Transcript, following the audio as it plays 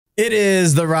It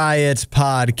is the Riot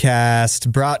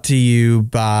podcast brought to you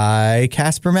by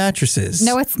Casper Mattresses.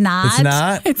 No, it's not. It's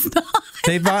not? It's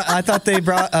not. I thought they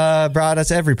brought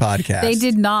us every podcast. They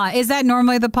did not. Is that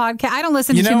normally the podcast? I don't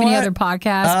listen to too many other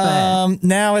podcasts. But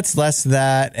now it's less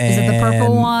that. Is it the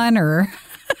purple one or?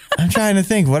 I'm trying to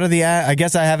think. What are the ads? I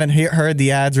guess I haven't heard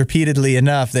the ads repeatedly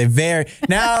enough. They vary.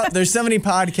 Now there's so many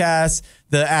podcasts.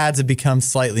 The ads have become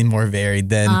slightly more varied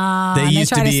than they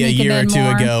used to be a year or two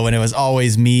ago when it was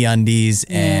always MeUndies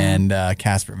and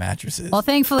Casper Mattresses. Well,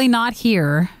 thankfully not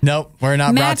here. Nope, we're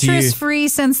not brought to you. Mattress free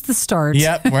since the start.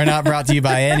 Yep, we're not brought to you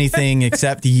by anything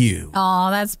except you.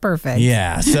 Oh, that's perfect.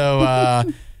 Yeah, so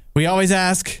we always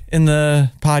ask in the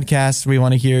podcast, we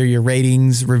want to hear your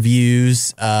ratings,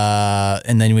 reviews,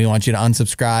 and then we want you to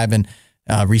unsubscribe and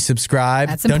resubscribe.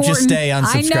 That's important. Don't just stay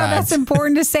unsubscribed. I know that's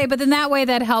important to say, but then that way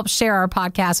that helps share our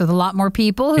podcast with a lot more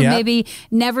people who maybe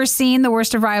never seen the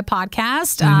Worst of RIOT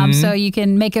podcast. So you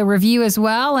can make a review as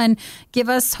well and give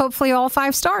us hopefully all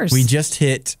 5 stars. We just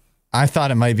hit, I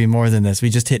thought it might be more than this. We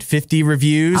just hit 50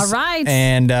 reviews. All right.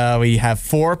 And we have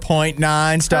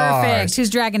 4.9 stars. Perfect. Who's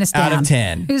dragging us down? Out of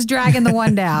 10. Who's dragging the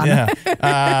one down?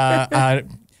 Yeah,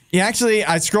 actually,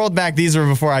 I scrolled back. These were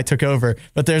before I took over.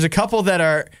 But there's a couple that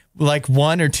are like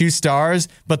 1 or 2 stars,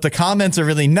 but the comments are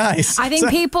really nice. I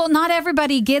think not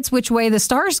everybody gets which way the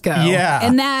stars go. Yeah.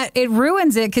 And that it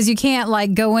ruins it because you can't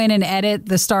like go in and edit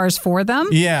the stars for them.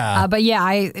 Yeah. But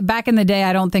yeah, back in the day,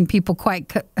 I don't think people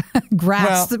quite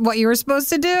grasped what you were supposed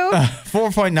to do.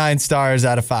 4.9 stars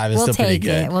out of 5 is still pretty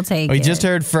good. We'll take it. We just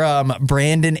heard from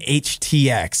Brandon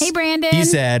HTX. Hey, Brandon. He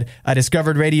said, I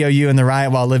discovered RadioU and the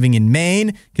Riot while living in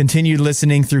Maine, continued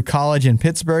listening through college in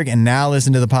Pittsburgh, and now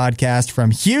listen to the podcast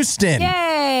from Houston.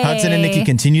 Yay. Hudson and Nikki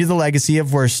continue the legacy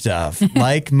of Worst Stuff.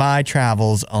 Like my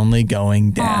travels, only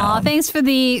going down. Aw, thanks for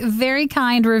the very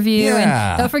kind review.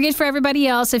 Yeah. And don't forget for everybody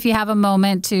else, if you have a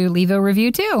moment, to leave a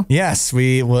review too. Yes,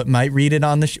 we might read it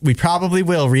on the we probably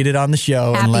will read it on the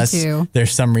show unless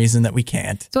there's some reason that we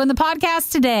can't. So in the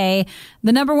podcast today,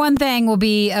 the number one thing will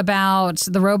be about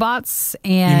the robots.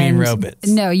 And you mean robots?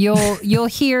 No, you'll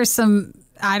hear some.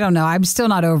 I don't know. I'm still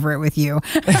not over it with you.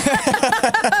 But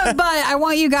I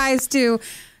want you guys to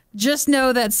just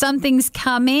know that something's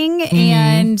coming.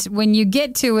 And when you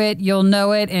get to it, you'll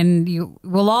know it. And you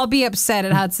will all be upset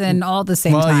at Hudson all at the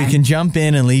same time. Well, you can jump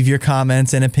in and leave your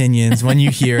comments and opinions when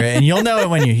you hear it. And you'll know it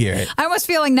when you hear it. I almost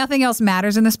feel like nothing else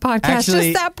matters in this podcast.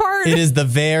 Actually, just that part. It is the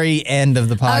very end of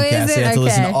the podcast. Is it? You have to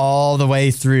listen all the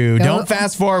way through. Don't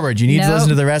fast forward. You need to listen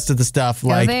to the rest of the stuff.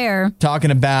 Like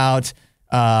talking about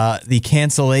the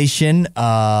cancellation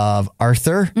of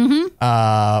Arthur.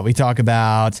 We talk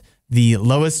about the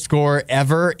lowest score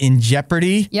ever in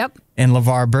Jeopardy. Yep. And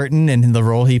LeVar Burton and the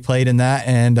role he played in that.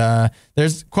 And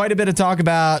there's quite a bit of talk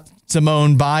about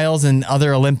Simone Biles and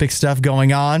other Olympic stuff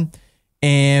going on.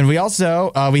 And we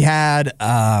also, we had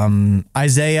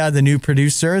Isaiah, the new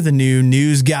producer, the new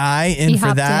news guy, in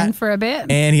for that. He hopped in for a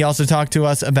bit. And he also talked to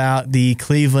us about the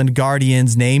Cleveland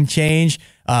Guardians name change,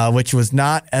 which was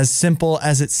not as simple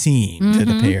as it seemed, it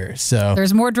appears. So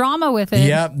there's more drama with it.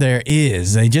 Yep, there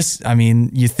is.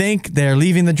 You think they're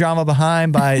leaving the drama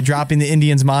behind by dropping the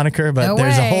Indians moniker, but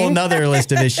there's a whole nother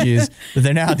list of issues that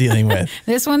they're now dealing with.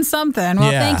 This one's something.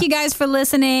 Well, thank you guys for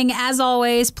listening. As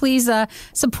always, please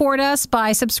support us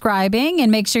by subscribing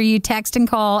and make sure you text and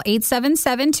call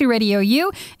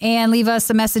 877-2-RADIO-U and leave us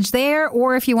a message there.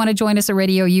 Or if you want to join us at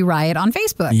RadioU Riot on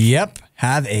Facebook. Yep.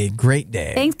 Have a great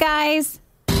day. Thanks, guys.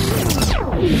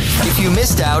 If you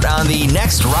missed out on the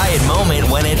next Riot moment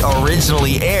when it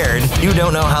originally aired, you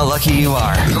don't know how lucky you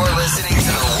are. You're listening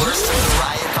to the Worst of the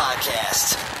Riot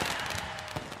podcast.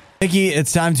 Nikki,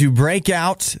 it's time to break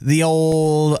out the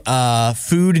old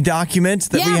food document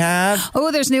that we have.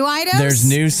 Oh, there's new items? There's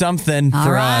new something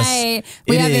for us.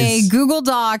 We have a Google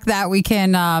Doc that we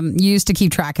can use to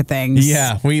keep track of things.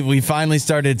 Yeah, we finally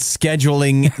started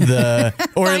scheduling the,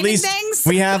 or at least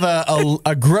we have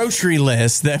a grocery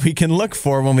list that we can look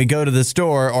for when we go to the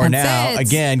store, or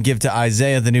again, give to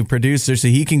Isaiah, the new producer, so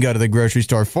he can go to the grocery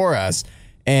store for us.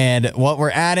 And what we're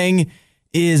adding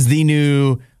is the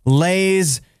new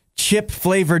Lay's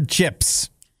chip-flavored chips.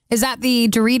 Is that the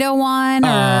Dorito one?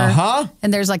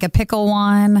 And there's like a pickle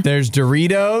one. There's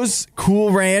Doritos,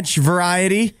 Cool Ranch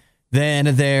variety.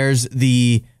 Then there's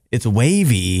it's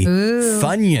wavy,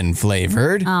 Funyun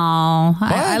flavored.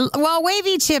 Oh, well,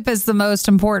 wavy chip is the most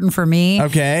important for me.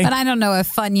 Okay. But I don't know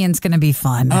if Funyun's going to be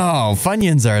fun. Oh,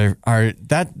 Funyuns are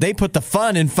that they put the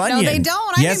fun in Funyun. No, they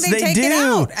don't. I think they take do. it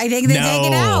out. I think they take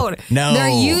it out. No.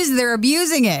 They're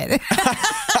abusing it.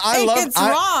 It's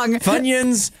wrong.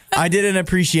 Funyuns, I didn't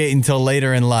appreciate until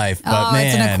later in life. But man,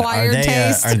 it's an acquired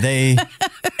taste. Are they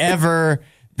ever...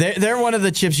 They're one of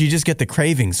the chips you just get the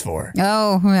cravings for.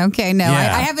 Oh, okay. No,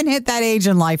 Yeah. I haven't hit that age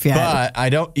in life yet. But I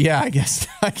don't. Yeah, I guess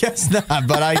not.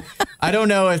 But I don't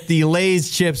know if the Lay's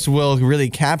chips will really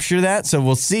capture that. So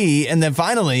we'll see. And then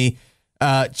finally,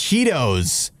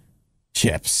 Cheetos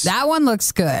chips. That one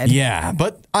looks good. Yeah,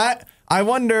 but I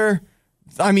wonder.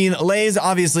 I mean, Lay's,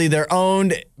 obviously, they're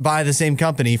owned by the same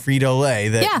company, Frito-Lay,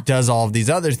 that does all of these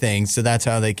other things. So that's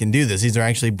how they can do this. These are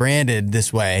actually branded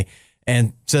this way.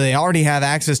 And so they already have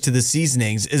access to the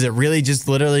seasonings. Is it really just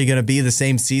literally going to be the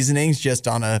same seasonings just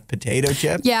on a potato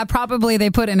chip? Yeah, probably they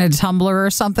put in a tumbler or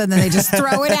something, then they just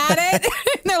throw it at it.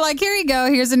 They're like, here you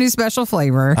go. Here's a new special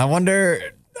flavor. I wonder,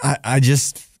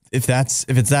 if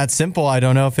it's that simple, I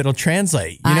don't know if it'll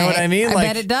translate. You know what I mean? I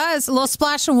bet it does. A little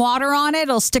splash of water on it,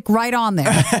 it'll stick right on there.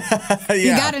 Yeah.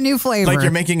 You got a new flavor. Like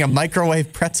you're making a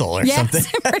microwave pretzel or something.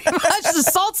 Pretty much. The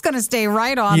salt's going to stay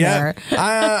right on there.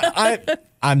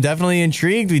 I'm definitely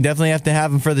intrigued. We definitely have to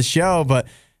have them for the show. But,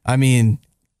 I mean,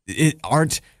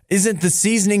 isn't the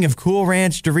seasoning of Cool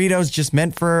Ranch Doritos just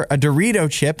meant for a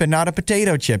Dorito chip and not a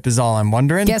potato chip is all I'm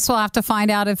wondering. Guess we'll have to find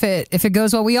out if it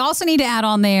goes well. We also need to add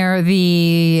on there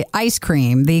the ice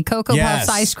cream, the Cocoa Puffs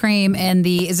ice cream, and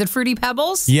is it Fruity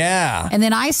Pebbles? Yeah. And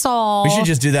then I saw... We should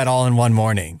just do that all in one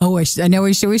morning. Oh, I know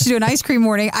we should. We should do an ice cream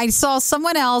morning. I saw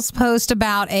someone else post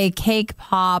about a Cake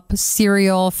Pop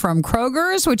cereal from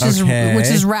Kroger's, which is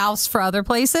Ralph's for other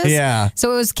places. Yeah.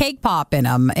 So it was Cake Pop in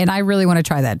them, and I really want to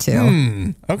try that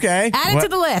too. Okay. Add it to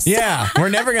the list. Yeah. We're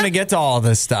never going to get to all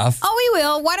this stuff. Oh, we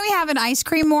will. Why don't we have an ice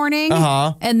cream morning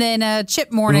and then a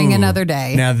chip morning another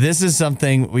day? Now, this is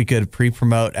something we could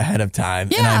pre-promote ahead of time,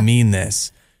 and I mean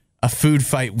this. A food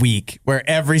fight week where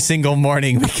every single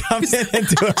morning we come in and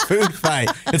do a food fight.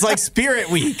 It's like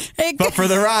Spirit Week, but for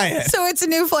the riot. So it's a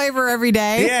new flavor every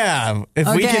day? Yeah.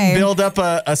 If we can build up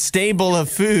a stable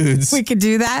of foods. We could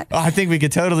do that? Oh, I think we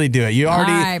could totally do it. You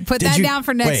already... All right. Put that down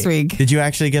for next week. Did you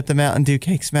actually get the Mountain Dew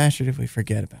Cake Smash or did we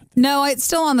forget about that? No, it's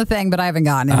still on the thing, but I haven't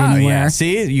gotten it anywhere. Yeah.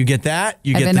 See, you get that.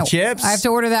 You get the chips. I have to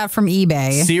order that from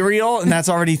eBay. Cereal, and that's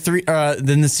already 3.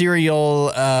 Then the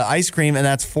cereal ice cream, and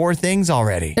that's 4 things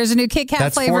already. There's a new Kit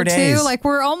Kat flavor too. Like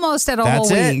we're almost at a whole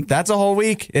week. That's a whole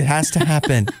week. It has to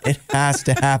happen. It has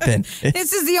to happen.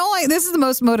 This is the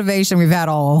most motivation we've had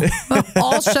all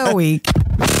show week.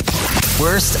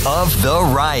 Worst of the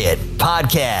Riot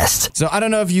podcast. So I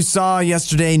don't know if you saw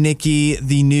yesterday, Nikki,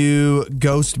 the new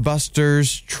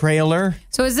Ghostbusters trailer.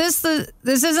 So is this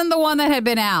isn't the one that had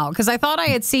been out? Because I thought I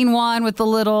had seen one with the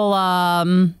little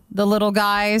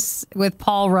guys with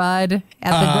Paul Rudd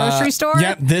at the grocery store.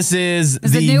 Yep, this is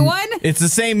the new one. It's the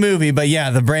same movie, but yeah,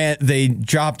 they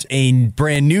dropped a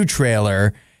brand new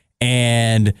trailer,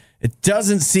 and it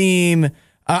doesn't seem.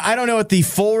 I don't know what the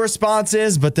full response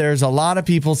is, but there's a lot of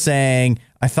people saying,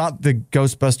 I thought the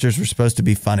Ghostbusters were supposed to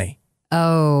be funny.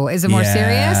 Oh, is it more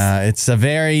serious? It's a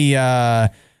very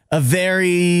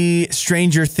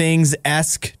Stranger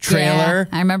Things-esque trailer.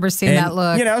 Yeah, I remember seeing that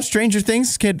look. You know, Stranger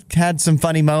Things had some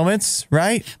funny moments,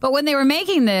 right? But when they were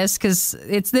making this, because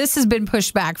this has been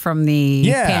pushed back from the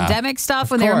pandemic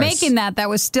stuff, when they were making that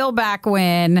was still back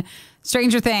when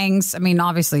Stranger Things, I mean,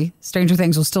 obviously, Stranger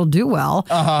Things will still do well.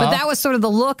 But that was sort of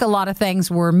the look a lot of things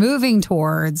were moving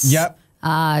towards. Yep.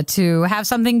 To have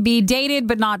something be dated,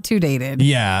 but not too dated.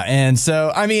 Yeah. And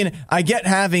so, I mean, I get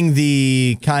having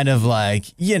the kind of like,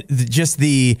 just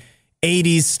the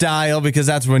 80s style, because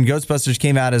that's when Ghostbusters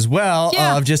came out as well,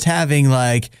 of just having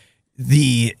like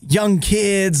the young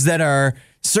kids that are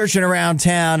searching around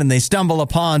town and they stumble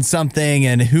upon something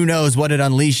and who knows what it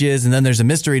unleashes, and then there's a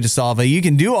mystery to solve. You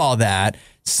can do all that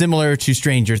similar to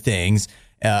Stranger Things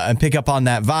and pick up on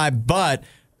that vibe, but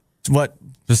what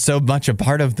was so much a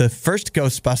part of the first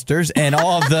Ghostbusters and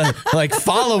all of the like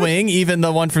following, even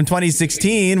the one from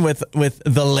 2016 with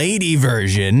the lady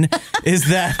version, is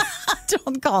that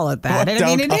don't call it that. I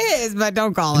mean, it is, but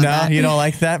don't call it that. No, you don't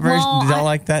like that version? Well, you don't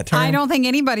like that term? I don't think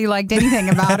anybody liked anything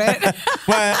about it.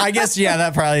 Well, I guess,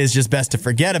 that probably is just best to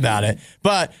forget about it.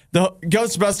 But the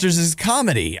Ghostbusters is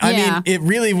comedy. I mean, it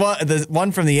really was. The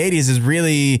one from the 80s is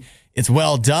really, it's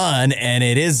well done, and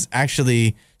it is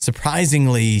actually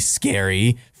surprisingly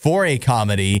scary for a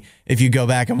comedy if you go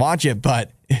back and watch it.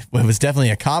 But it was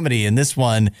definitely a comedy, and this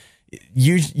one,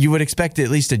 you would expect at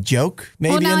least a joke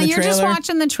maybe in the trailer. You're just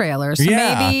watching the trailer, so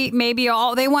maybe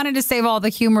they wanted to save all the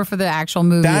humor for the actual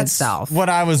movie itself. That's what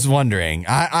I was wondering.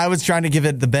 I was trying to give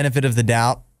it the benefit of the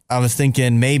doubt. I was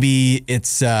thinking maybe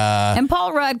it's and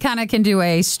Paul Rudd kind of can do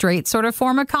a straight sort of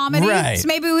form of comedy, right? So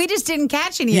maybe we just didn't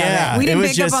catch any of it. We didn't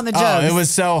pick up on the jokes. Oh, it was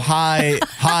so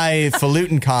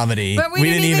highfalutin comedy. But we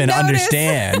didn't even notice.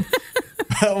 Understand.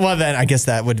 Well, then I guess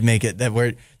that would make it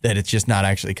that it's just not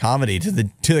actually comedy to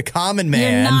the common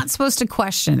man. You're not supposed to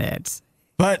question it.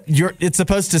 But it's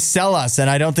supposed to sell us, and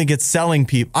I don't think it's selling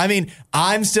people. I mean,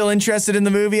 I'm still interested in the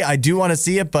movie. I do want to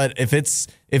see it, but if it's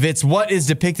what is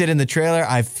depicted in the trailer,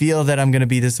 I feel that I'm going to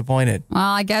be disappointed. Well,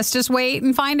 I guess just wait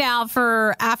and find out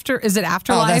for Is it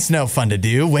Afterlife? Oh, that's no fun to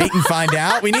do. Wait and find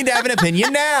out. We need to have an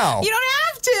opinion now. You don't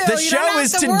have to. The show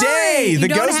is today. The Ghostbusters.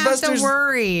 You don't have to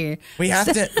worry. We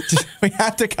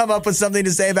have to come up with something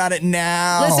to say about it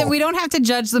now. Listen, we don't have to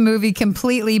judge the movie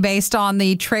completely based on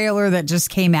the trailer that just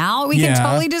came out. We can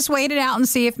totally just wait it out and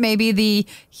see if maybe the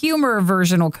humor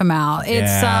version will come out.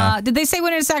 Did they say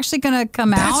when it's actually going to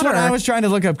come out? That's what I was trying to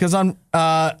look up because on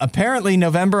apparently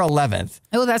November 11th.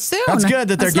 Oh, that's soon. That's good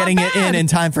that they're getting it in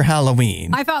time for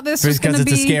Halloween. I thought this was going to be...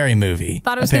 Because it's a scary movie,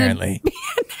 thought it was apparently. Be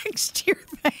a next year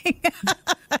thing.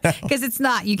 Because it's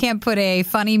not. You can't put a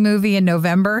funny movie in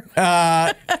November.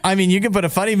 I mean, you can put a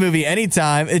funny movie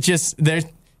anytime. It's just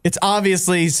it's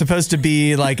obviously supposed to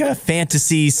be like a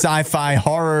fantasy, sci-fi,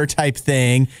 horror type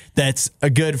thing that's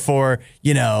good for,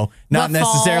 not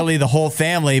necessarily the whole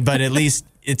family, but at least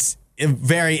it's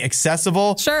very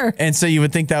accessible. Sure. And so you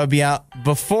would think that would be out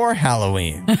before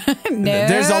Halloween. No.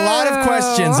 There's a lot of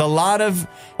questions, a lot of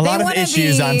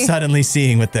issues I'm suddenly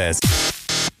seeing with this.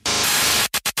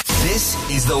 This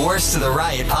is the Worst of the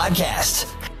Riot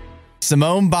podcast.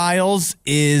 Simone Biles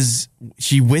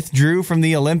she withdrew from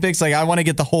the Olympics. Like, I want to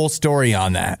get the whole story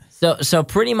on that. So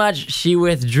pretty much she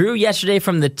withdrew yesterday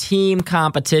from the team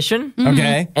competition. Mm-hmm.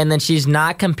 Okay. And then she's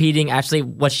not competing. Actually,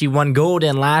 what she won gold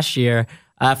in last year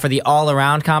for the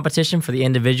all-around competition for the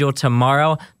individual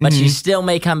tomorrow. But she still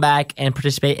may come back and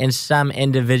participate in some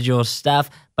individual stuff,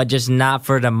 but just not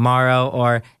for tomorrow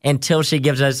or until she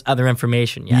gives us other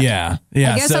information yet. Yeah.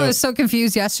 I guess I was so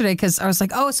confused yesterday because I was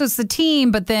like, oh, so it's the team,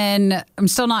 but then I'm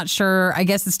still not sure. I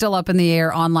guess it's still up in the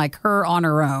air on like her on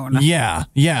her own. Yeah.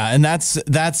 And that's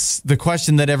the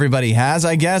question that everybody has,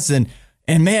 I guess. And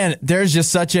man, there's just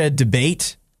such a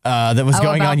debate that was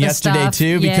going on yesterday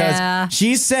too, because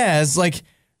she says, like,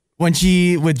 when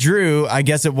she withdrew, I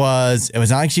guess it was not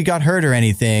like she got hurt or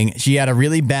anything. She had a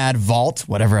really bad vault,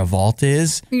 whatever a vault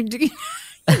is. You do,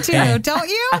 don't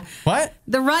you? What?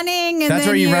 The running. And that's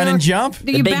where you run and jump?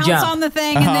 You bounce on the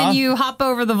thing and then you hop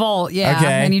over the vault. Yeah.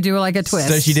 Okay. And you do like a twist.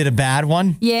 So she did a bad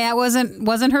one? Yeah, it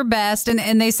wasn't her best.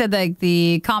 And they said like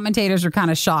the commentators were kind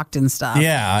of shocked and stuff.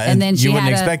 Yeah. And then you wouldn't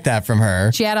expect that from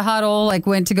her. She had a huddle, like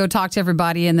went to go talk to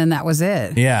everybody, and then that was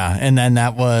it. Yeah. And then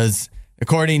that was,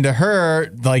 according to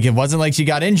her, like it wasn't like she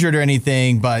got injured or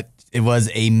anything, but it was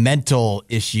a mental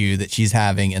issue that she's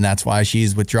having, and that's why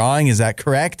she's withdrawing. Is that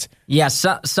correct? Yeah,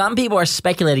 some people are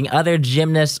speculating. Other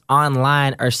gymnasts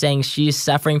online are saying she's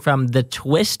suffering from the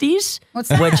twisties,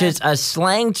 which is a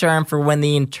slang term for when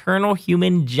the internal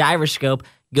human gyroscope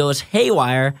goes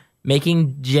haywire,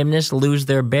 making gymnasts lose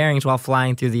their bearings while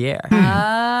flying through the air.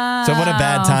 So what a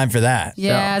bad time for that.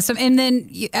 Yeah. So and then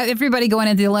everybody going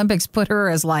into the Olympics put her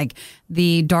as like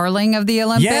the darling of the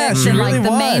Olympics. Yeah, she and really like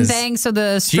the main was. thing. So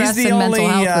the stress She's and mental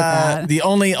health with that. The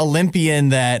only Olympian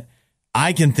that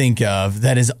I can think of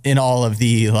that is in all of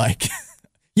the like,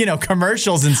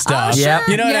 commercials and stuff. Sure.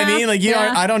 You know what I mean? Like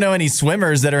I don't know any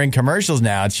swimmers that are in commercials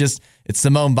now. It's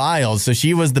Simone Biles. So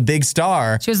she was the big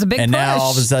star. She was the big and push. now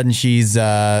all of a sudden she's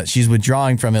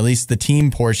withdrawing from at least the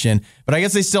team portion. But I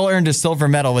guess they still earned a silver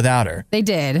medal without her. They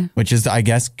did. Which is, I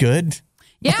guess, good.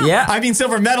 Yeah. I mean,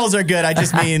 silver medals are good. I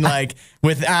just mean like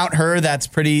without her,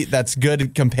 that's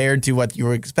good compared to what you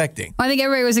were expecting. I think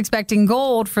everybody was expecting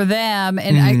gold for them.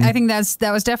 And I think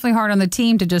that was definitely hard on the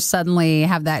team to just suddenly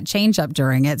have that change up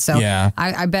during it. So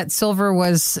I bet silver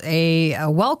was a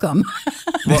welcome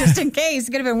just in case.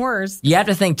 It could have been worse. You have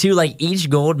to think too, like each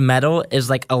gold medal is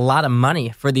like a lot of money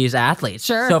for these athletes.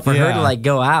 Sure. So for her to like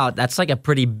go out, that's like a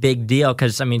pretty big deal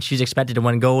because I mean, she's expected to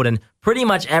win gold and pretty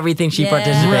much everything she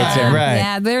participates in. Right.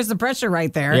 Yeah, there's the pressure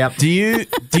right there. Yep. Do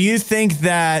you think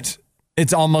that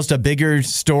it's almost a bigger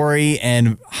story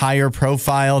and higher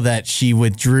profile that she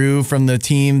withdrew from the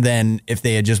team than if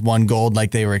they had just won gold like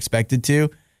they were expected to?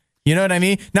 You know what I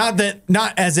mean? Not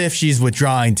as if she's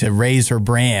withdrawing to raise her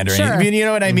brand or anything. You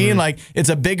know what I mean? Like it's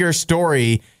a bigger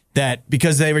story that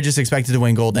because they were just expected to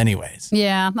win gold anyways.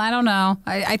 Yeah, I don't know.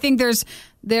 I think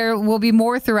there will be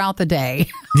more throughout the day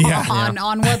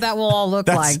on what that will all look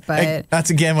like. But that's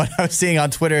again what I was seeing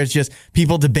on Twitter. It's just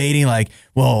people debating like,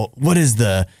 well, what does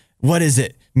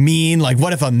it mean? Like,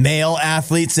 what if a male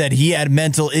athlete said he had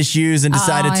mental issues and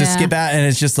decided to skip out? And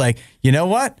it's just like, you know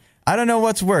what? I don't know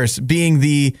what's worse, being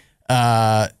the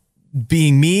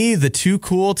being me, the too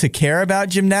cool to care about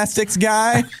gymnastics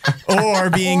guy, or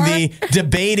being the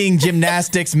debating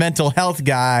gymnastics mental health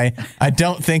guy. I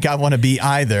don't think I want to be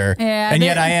either. Yeah, and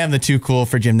yet I am the too cool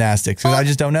for gymnastics because I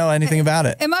just don't know anything about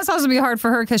it. It must also be hard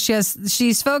for her because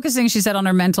she's focusing, she said, on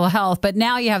her mental health, but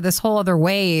now you have this whole other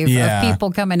wave of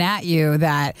people coming at you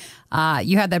that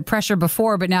you had that pressure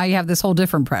before, but now you have this whole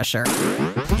different pressure.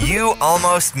 You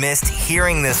almost missed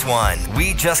hearing this one.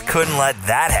 We just couldn't let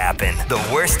that happen. The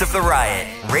worst of the riot.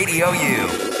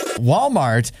 RadioU.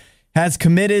 Walmart has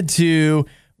committed to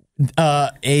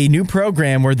a new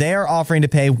program where they are offering to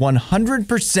pay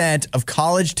 100% of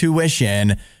college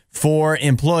tuition for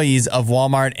employees of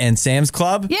Walmart and Sam's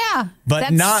Club. Yeah. But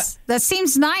that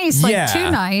seems nice, like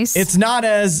too nice. It's not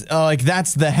as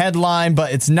that's the headline,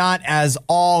 but it's not as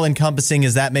all encompassing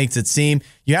as that makes it seem.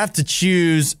 You have to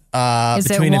choose Is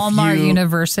between it Walmart a few,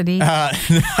 University?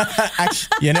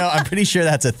 Actually, I'm pretty sure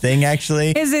that's a thing,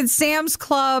 actually. Is it Sam's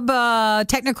Club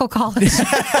Technical College?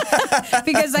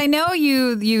 Because I know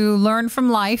you learn from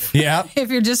life. Yeah.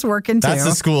 If you're just working too. That's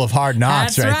the school of hard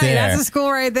knocks. That's right there. That's the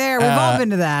school right there. We've all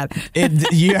been to that.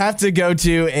 You have to go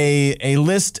to a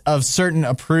list of certain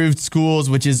approved schools,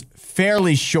 which is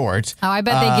fairly short. Oh, I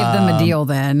bet they give them a deal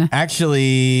then.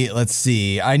 Actually, let's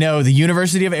see. I know the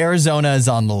University of Arizona is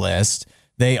on the list.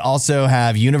 They also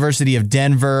have University of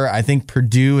Denver. I think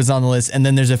Purdue is on the list. And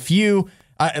then there's a few,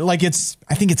 I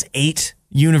think it's 8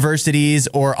 universities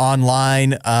or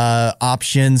online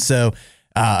options. So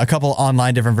a couple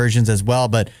online different versions as well.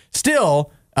 But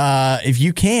still, if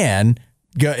you can,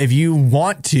 if you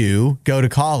want to go to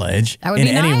college in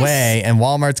any way, and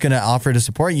Walmart's going to offer to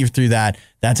support you through that,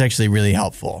 that's actually really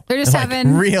helpful. They're just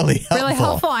having really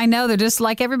helpful. I know they're just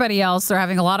like everybody else. They're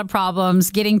having a lot of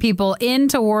problems getting people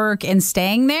into work and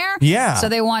staying there. Yeah. So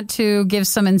they want to give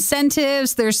some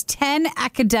incentives. There's 10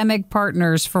 academic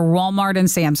partners for Walmart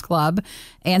and Sam's Club.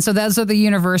 And so those are the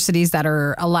universities that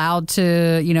are allowed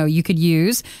to, you could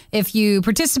use. If you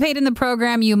participate in the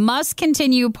program, you must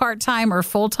continue part-time or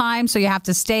full-time. So you have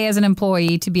to stay as an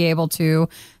employee to be able to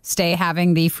stay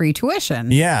having the free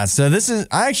tuition. Yeah. So this is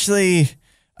actually...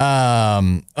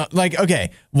 okay,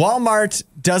 Walmart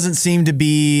doesn't seem to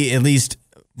be, at least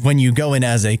when you go in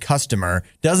as a customer,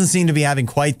 doesn't seem to be having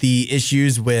quite the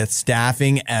issues with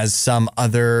staffing as some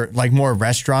other, more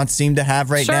restaurants seem to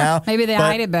have right now. Maybe they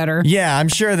hide it better. Yeah, I'm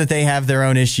sure that they have their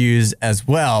own issues as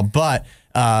well. But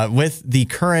with the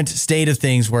current state of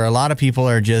things where a lot of people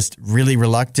are just really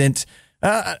reluctant,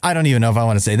 I don't even know if I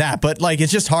want to say that, but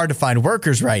it's just hard to find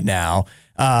workers right now.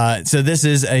 So this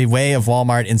is a way of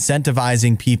Walmart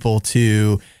incentivizing people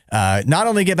to not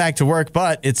only get back to work,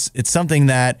 but it's something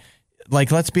that,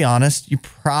 let's be honest, you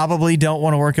probably don't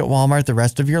want to work at Walmart the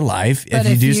rest of your life if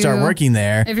you do start working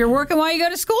there. If you're working while you go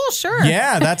to school, sure.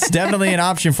 Yeah, that's definitely an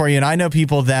option for you. And I know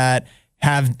people that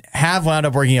have wound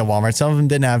up working at Walmart. Some of them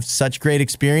didn't have such great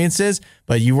experiences,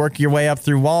 but you work your way up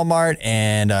through Walmart,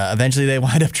 and eventually they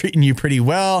wind up treating you pretty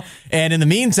well. And in the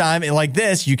meantime, like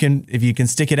this, if you can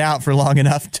stick it out for long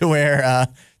enough to where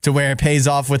it pays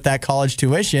off with that college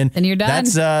tuition, then you're done.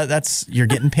 That's you're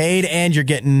getting paid and you're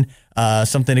getting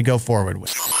something to go forward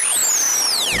with.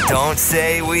 Don't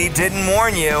say we didn't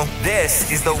warn you.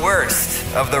 This is the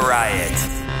worst of the riot.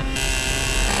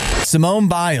 Simone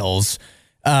Biles.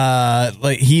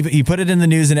 He put it in the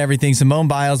news and everything. Simone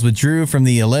Biles withdrew from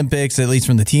the Olympics, at least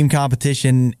from the team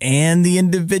competition and the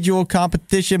individual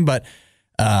competition. But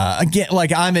again,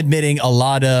 I'm admitting a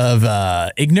lot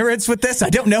of ignorance with this. I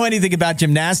don't know anything about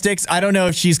gymnastics. I don't know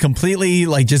if she's completely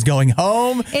just going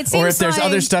home, or if there's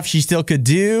other stuff she still could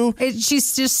do.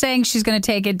 She's just saying she's going to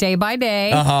take it day by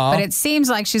day, but it seems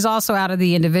like she's also out of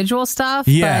the individual stuff.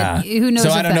 Yeah, but who knows? So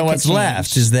I don't know what's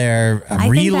left. Is there a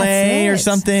relay or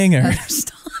something? Or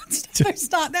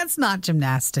That's not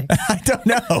gymnastics. I don't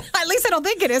know. At least I don't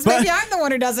think it is. Maybe I'm the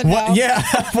one who doesn't know. Yeah.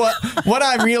 What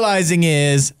I'm realizing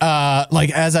is,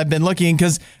 as I've been looking,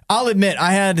 because I'll admit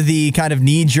I had the kind of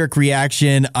knee-jerk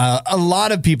reaction a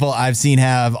lot of people I've seen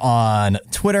have on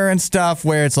Twitter and stuff,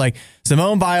 where it's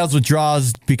Simone Biles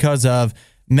withdraws because of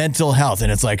mental health.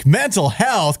 And it's mental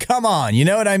health? Come on. You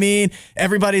know what I mean?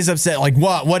 Everybody's upset.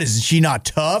 What is she not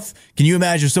tough? Can you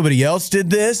imagine if somebody else did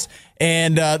this?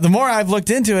 And the more I've looked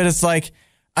into it, it's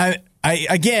I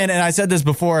again, and I said this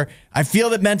before, I feel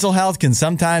that mental health can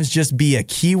sometimes just be a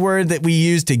keyword that we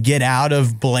use to get out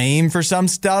of blame for some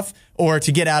stuff or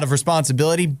to get out of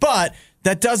responsibility. But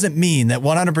that doesn't mean that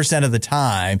 100% of the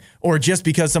time, or just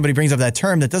because somebody brings up that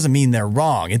term, that doesn't mean they're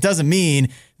wrong. It doesn't mean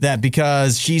that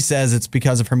because she says it's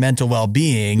because of her mental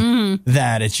well-being,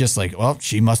 that it's just like, well,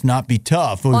 she must not be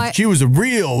tough. Well, if she was a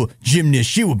real gymnast,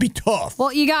 she would be tough.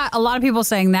 Well, you got a lot of people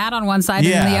saying that on one side,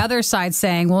 and then the other side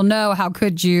saying, well, no, how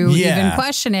could you even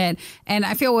question it? And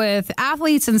I feel with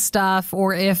athletes and stuff,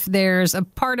 or if there's a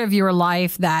part of your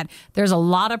life that there's a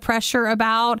lot of pressure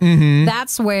about,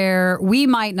 that's where we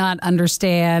might not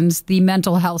understand the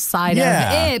mental health side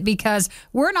of it, because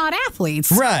we're not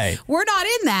athletes. Right. We're not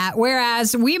in that.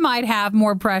 Whereas we might have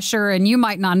more pressure and you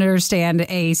might not understand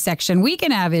a section we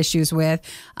can have issues with.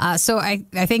 So I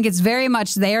think it's very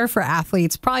much there for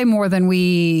athletes, probably more than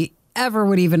we ever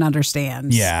would even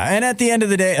understand. Yeah. And at the end of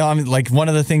the day, like one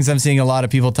of the things I'm seeing a lot of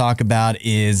people talk about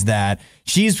is that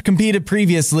she's competed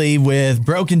previously with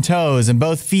broken toes in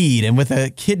both feet and with a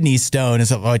kidney stone and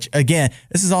stuff, which again,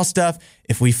 this is all stuff,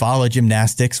 if we follow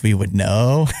gymnastics, we would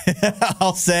know,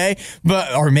 I'll say,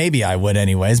 or maybe I would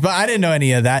anyways, but I didn't know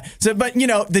any of that. So, but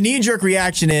the knee-jerk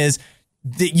reaction is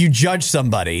that you judge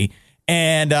somebody.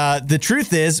 And the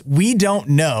truth is, we don't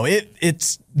know.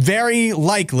 It's very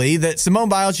likely that Simone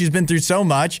Biles, she's been through so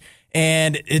much,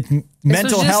 and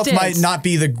mental health might not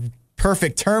be the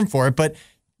perfect term for it, but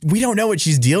we don't know what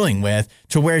she's dealing with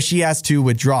to where she has to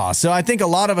withdraw. So I think a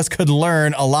lot of us could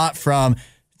learn a lot from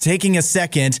taking a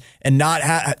second and not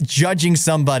judging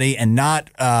somebody and not,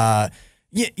 trying.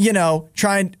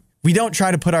 We don't try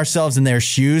to put ourselves in their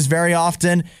shoes very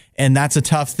often, and that's a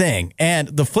tough thing. And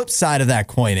the flip side of that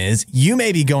coin is you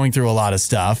may be going through a lot of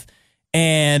stuff,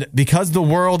 and because the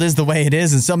world is the way it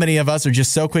is and so many of us are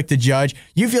just so quick to judge,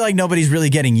 you feel like nobody's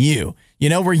really getting you.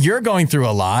 Where you're going through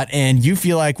a lot and you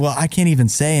feel like, well, I can't even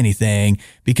say anything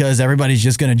because everybody's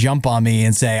just going to jump on me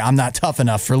and say I'm not tough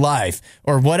enough for life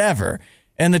or whatever.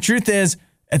 And the truth is,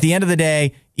 at the end of the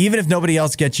day, even if nobody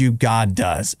else gets you, God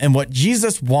does. And what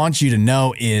Jesus wants you to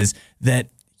know is that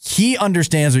he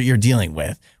understands what you're dealing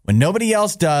with. When nobody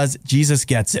else does, Jesus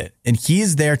gets it. And he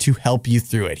is there to help you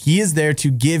through it. He is there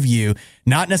to give you,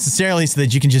 not necessarily so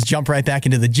that you can just jump right back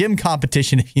into the gym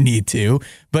competition if you need to,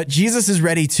 but Jesus is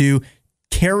ready to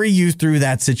carry you through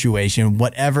that situation,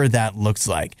 whatever that looks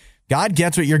like. God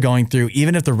gets what you're going through,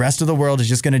 even if the rest of the world is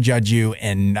just going to judge you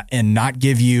and not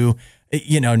give you,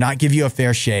 not give you a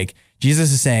fair shake.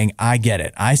 Jesus is saying, I get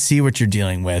it. I see what you're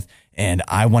dealing with, and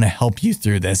I want to help you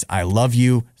through this. I love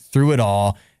you through it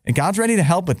all, and God's ready to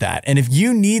help with that. And if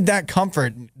you need that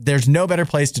comfort, there's no better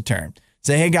place to turn.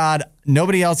 Say, hey, God,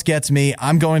 nobody else gets me.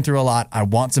 I'm going through a lot. I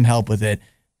want some help with it.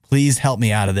 Please help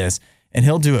me out of this. And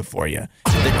he'll do it for you.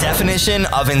 The definition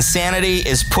of insanity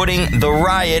is putting the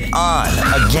riot on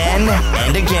again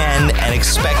and again and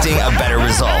expecting a better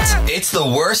result. It's the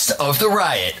worst of the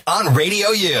riot on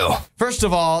RadioU. First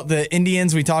of all, the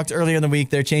Indians, we talked earlier in the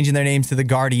week, they're changing their names to the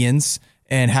Guardians.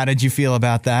 And how did you feel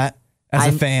about that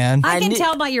as a fan? I can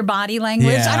tell by your body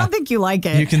language. Yeah. I don't think you like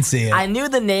it. You can see it. I knew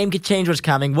the name change was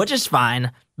coming, which is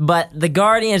fine. But the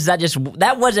Guardians,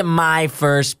 that wasn't my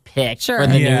first pick for the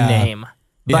new name.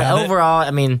 But overall,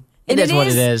 it is what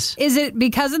it is. Is it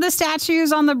because of the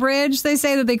statues on the bridge they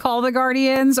say that they call the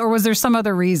Guardians, or was there some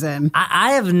other reason?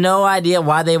 I have no idea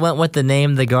why they went with the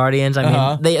name the Guardians.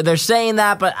 They're saying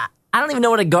that, but I don't even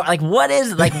know what what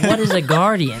is a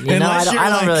guardian? I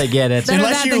don't really get it.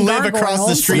 Unless you live across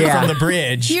the street from the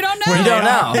bridge. You don't know. You don't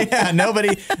know. Yeah,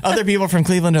 nobody, other people from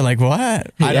Cleveland are like,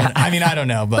 what? I don't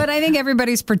know. But I think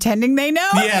everybody's pretending they know.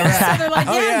 Yeah, right. So they're like,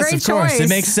 yes, great of course. choice. It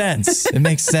makes sense. It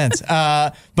makes sense.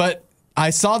 But I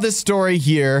saw this story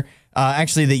here,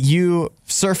 actually, that you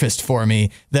surfaced for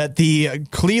me, that the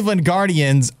Cleveland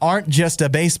Guardians aren't just a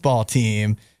baseball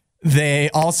team. They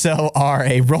also are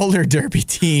a roller derby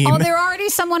team. Oh, they're already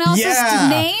someone else's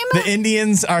name? The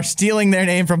Indians are stealing their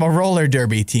name from a roller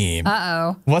derby team.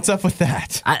 Uh-oh. What's up with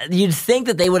that? You'd think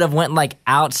that they would have went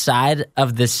outside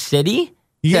of the city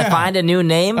to find a new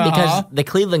name because the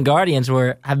Cleveland Guardians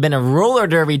have been a roller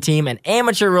derby team, an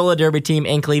amateur roller derby team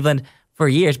in Cleveland for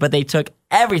years, but they took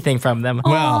everything from them.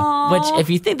 Well, which,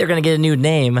 if you think they're going to get a new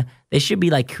name, they should be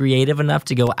creative enough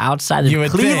to go outside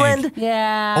of Cleveland. Think.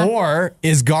 Yeah. Or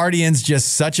is Guardians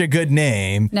just such a good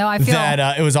name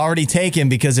that it was already taken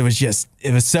because it was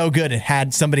so good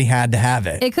somebody had to have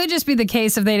it. It could just be the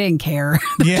case if they didn't care.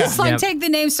 Just take the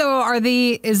name. So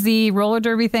is the roller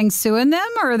derby thing suing them,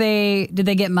 or did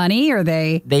they get money, or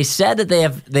they? They said that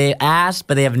they asked,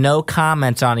 but they have no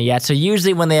comments on it yet. So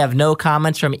usually when they have no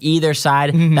comments from either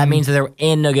side, that means that they're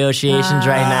in negotiations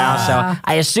right now. So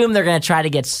I assume they're going to try to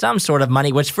get some sort of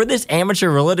money, which for this amateur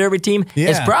roller derby team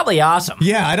is probably awesome.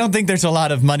 Yeah, I don't think there's a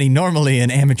lot of money normally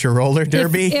in amateur roller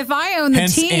derby. If I own the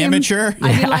team, amateur,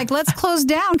 I'd be like, let's close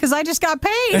down because I just got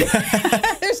paid.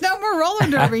 There's no more roller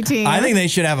derby team. I think they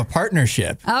should have a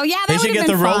partnership. Oh, yeah, they should get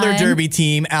the roller derby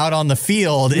team out on the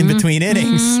field in between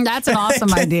innings. That's an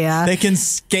awesome idea. They can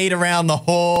skate around the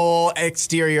whole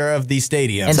exterior of the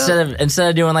stadium. Instead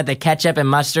of doing like the ketchup and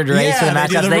mustard race for the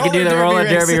matchups, they could do the roller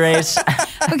derby race.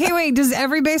 Okay, wait, does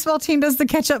every baseball team does the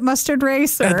ketchup mustard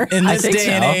race? Or? In this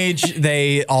day and age,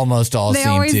 they almost all seem to.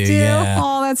 They always do? Yeah.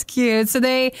 Oh, that's cute. So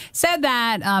they said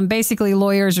that basically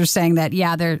lawyers are saying that,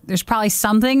 there's probably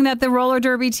something that the roller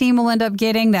derby team will end up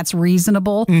getting that's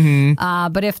reasonable.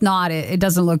 But if not, it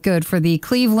doesn't look good for the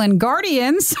Cleveland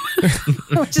Guardians,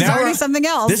 which is already something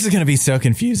else. This is going to be so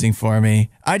confusing for me.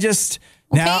 I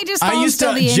used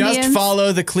to just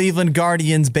follow the Cleveland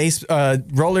Guardians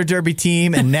roller derby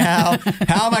team, and now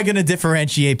how am I going to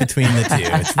differentiate between the two?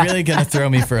 It's really going to throw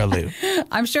me for a loop.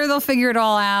 I'm sure they'll figure it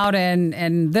all out,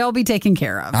 and they'll be taken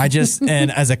care of.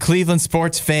 And as a Cleveland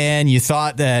sports fan, you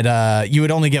thought that you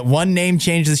would only get one name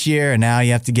change this year, and now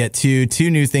you have to get two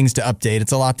new things to update.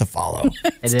 It's a lot to follow.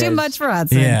 It's too much for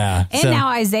Hudson. Yeah. And now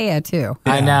Isaiah, too.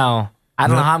 Yeah. I know. I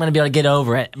don't know how I'm going to be able to get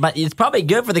over it, but it's probably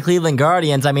good for the Cleveland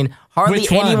Guardians. I mean, hardly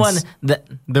anyone,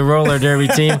 the roller derby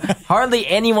team, hardly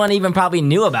anyone even probably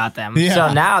knew about them. Yeah.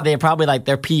 So now they're probably like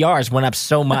their PRs went up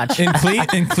so much. In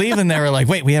Cleveland, they were like,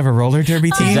 wait, we have a roller derby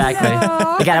team? Exactly.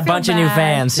 They got a bunch of new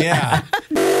fans. Yeah.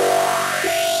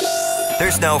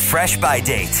 There's no fresh by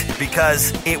date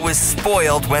because it was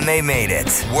spoiled when they made it.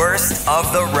 Worst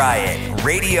of the Riot,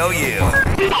 RadioU.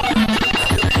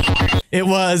 It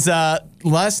was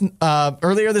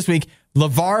earlier this week,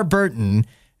 LeVar Burton,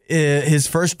 his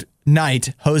first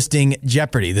night hosting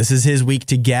Jeopardy. This is his week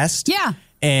to guest. Yeah.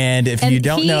 And if you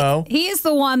don't know, he is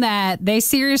the one that they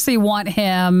seriously want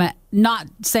him, not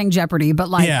saying Jeopardy, but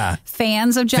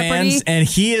fans of Jeopardy. And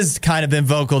he has kind of been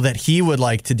vocal that he would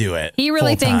like to do it. He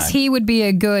really thinks he would be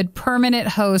a good permanent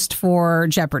host for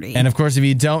Jeopardy. And of course, if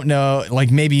you don't know,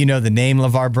 like maybe you know the name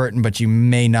LeVar Burton, but you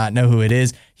may not know who it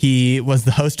is. He was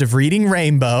the host of Reading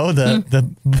Rainbow,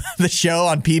 the show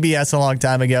on PBS a long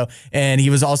time ago. And he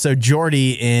was also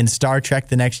Geordi in Star Trek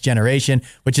The Next Generation,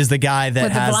 which is the guy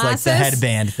that has like the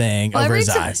headband thing over his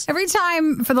eyes. Every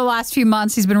time for the last few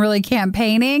months, he's been really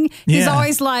campaigning. He's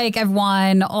always like, I've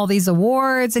won all these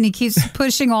awards, and he keeps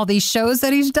pushing all these shows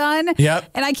that he's done.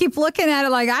 Yep. And I keep looking at it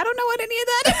like, I don't know what any of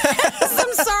that is.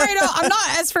 I'm sorry. I'm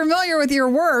not as familiar with your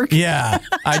work. Yeah.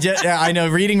 I know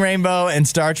Reading Rainbow and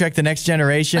Star Trek The Next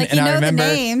Generation. Like, and I remember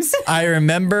the names. I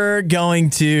remember going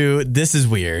to, this is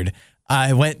weird.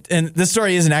 I went, and this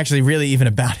story isn't actually really even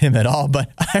about him at all, but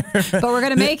we're going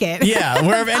to make it. Yeah,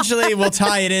 we'll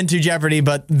tie it into Jeopardy.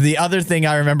 But the other thing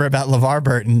I remember about LeVar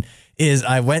Burton is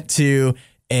I went to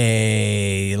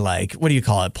a, what do you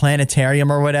call it,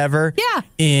 planetarium or whatever. Yeah.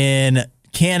 In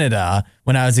Canada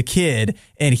when I was a kid,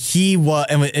 and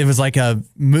it was like a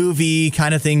movie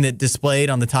kind of thing that displayed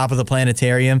on the top of the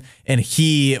planetarium, and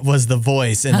he was the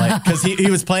voice, and because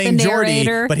he was playing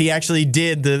Geordi, but he actually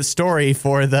did the story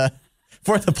for the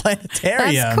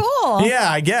planetarium. That's cool. Yeah,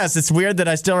 I guess. It's weird that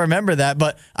I still remember that,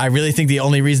 but I really think the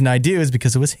only reason I do is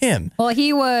because it was him. Well,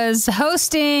 he was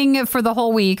hosting for the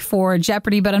whole week for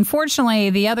Jeopardy, but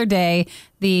unfortunately the other day,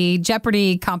 the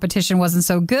Jeopardy competition wasn't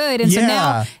so good. And so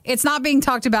now it's not being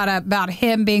talked about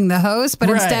him being the host, but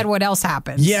instead what else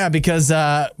happens? Yeah, because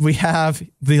we have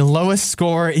the lowest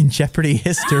score in Jeopardy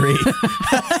history.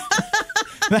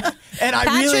 And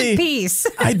Patrick Peace.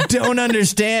 I don't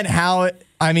understand how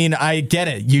I get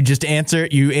it. You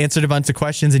answered a bunch of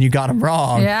questions and you got them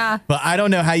wrong. Yeah. But I don't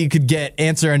know how you could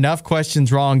answer enough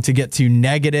questions wrong to get to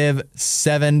negative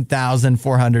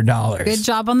 $7,400. Good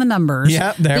job on the numbers.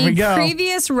 Yep, there we go. The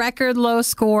previous record low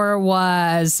score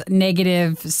was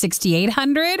negative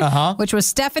 6,800, which was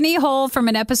Stephanie Hull from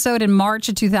an episode in March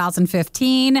of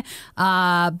 2015.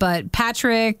 But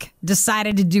Patrick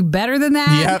decided to do better than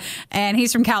that. Yep. And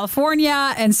he's from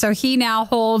California. And so he now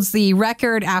holds the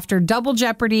record after double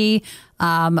Jeopardy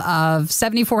of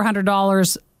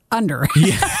 $7,400 under.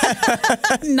 Yeah.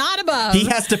 Not above. He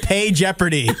has to pay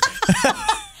Jeopardy.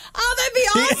 Oh, that'd be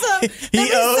awesome. That'd be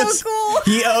so cool.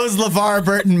 He owes LeVar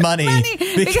Burton money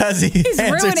because he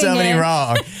answered so many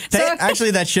wrong.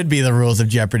 Actually, that should be the rules of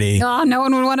Jeopardy. Oh, no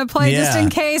one would want to play just in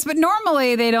case. But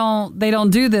normally they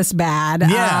don't do this bad.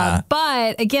 Yeah.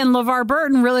 But again, LeVar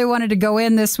Burton really wanted to go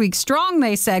in this week strong,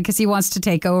 they said, because he wants to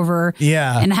take over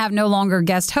and have no longer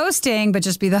guest hosting, but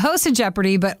just be the host of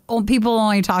Jeopardy. But people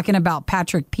only talking about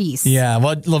Patrick Peace. Yeah.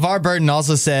 Well, LeVar Burton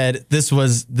also said this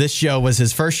show was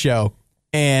his first show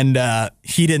And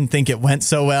he didn't think it went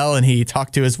so well, and he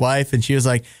talked to his wife, and she was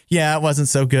like, yeah, it wasn't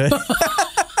so good.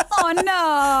 Oh,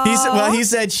 no. He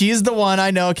said she's the one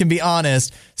I know can be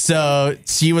honest. So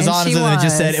she was honest with him and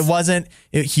just said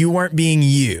you weren't being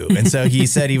you. And so he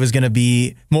said he was going to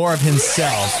be more of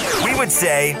himself. We would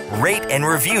say rate and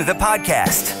review the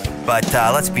podcast. But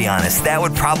let's be honest, that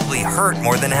would probably hurt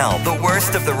more than help. The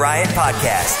Worst of the Riot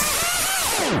podcast.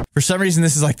 For some reason,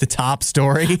 this is like the top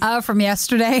story. From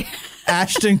yesterday.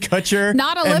 Ashton Kutcher.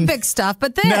 Not Olympic stuff,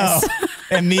 but this. No.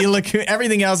 And Mila,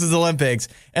 everything else is Olympics.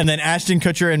 And then Ashton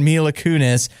Kutcher and Mila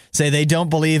Kunis say they don't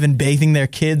believe in bathing their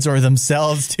kids or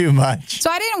themselves too much. So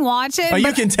I didn't watch it. Oh,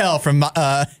 you can tell from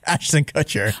Ashton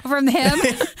Kutcher. From him?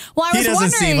 Well, I was he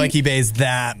doesn't seem like he bathes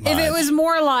that much. If it was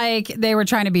more like they were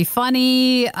trying to be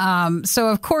funny. So,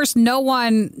 of course,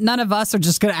 none of us are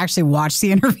just going to actually watch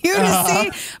the interview to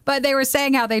see. But they were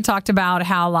saying how they talked about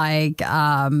how, like,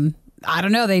 I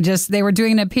don't know. They were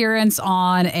doing an appearance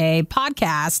on a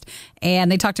podcast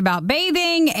and they talked about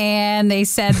bathing and they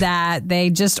said that they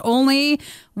just only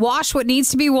wash what needs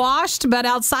to be washed. But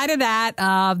outside of that,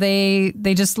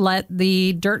 they just let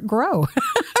the dirt grow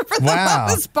for the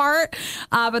most part.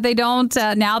 But they don't.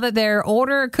 Now that they're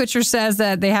older, Kutcher says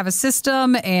that they have a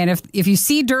system. And if you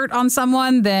see dirt on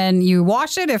someone, then you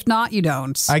wash it. If not, you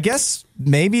don't. I guess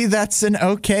maybe that's an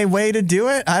okay way to do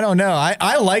it. I don't know.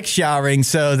 I like showering,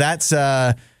 so that's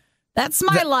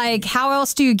my how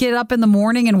else do you get up in the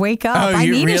morning and wake up? I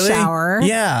need a shower.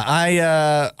 Yeah,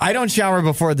 I don't shower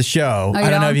before the show. I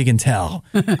don't know if you can tell.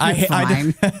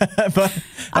 Fine. But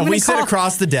we sit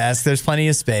across the desk. There's plenty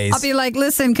of space. I'll be like,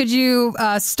 listen, could you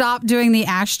stop doing the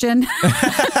Ashton?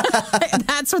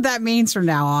 That's what that means from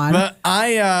now on.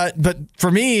 But for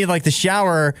me, like the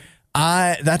shower,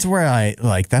 that's where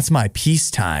that's my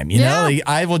peace time. You know, like,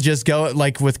 I will just go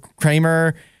like with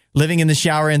Kramer living in the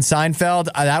shower in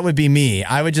Seinfeld. That would be me.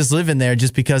 I would just live in there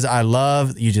just because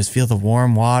you just feel the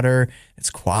warm water. It's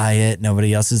quiet.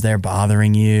 Nobody else is there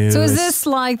bothering you. So is this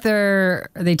like are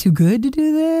they too good to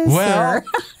do this? Well, is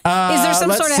there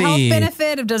some sort of health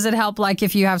benefit? Does it help like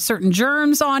if you have certain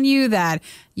germs on you that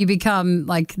you become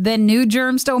like then new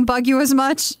germs don't bug you as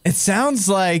much? It sounds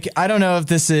like, I don't know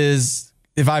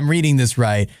if I'm reading this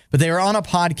right, but they were on a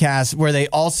podcast where they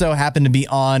also happened to be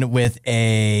on with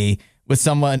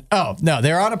someone. Oh, no,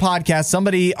 they're on a podcast.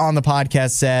 Somebody on the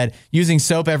podcast said using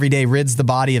soap every day rids the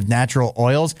body of natural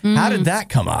oils. How did that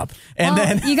come up? And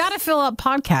then you got to fill up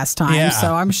podcast time.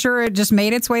 So I'm sure it just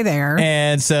made its way there.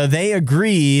 And so they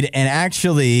agreed. And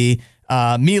actually,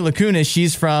 Mila Kunis,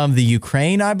 she's from the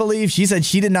Ukraine, I believe. She said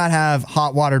she did not have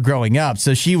hot water growing up.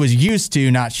 So she was used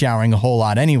to not showering a whole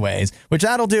lot anyways, which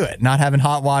that'll do it. Not having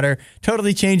hot water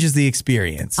totally changes the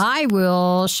experience. I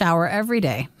will shower every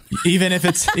day. Even if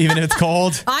it's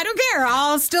cold? I don't care.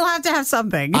 I'll still have to have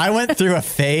something. I went through a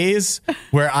phase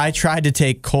where I tried to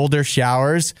take colder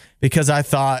showers because I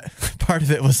thought part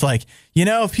of it was like,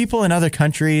 if people in other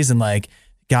countries and like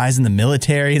guys in the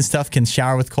military and stuff can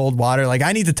shower with cold water, like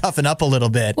I need to toughen up a little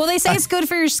bit. Well, they say it's good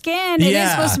for your skin. It is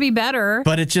supposed to be better.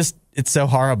 But it's so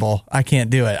horrible. I can't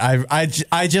do it.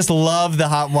 I just love the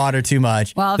hot water too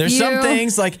much. Well, there's some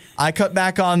things like I cut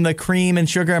back on the cream and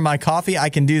sugar in my coffee. I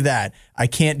can do that. I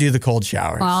can't do the cold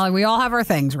showers. Well, we all have our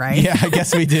things, right? Yeah, I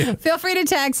guess we do. Feel free to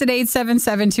text at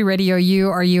 877-2-RADIO-U.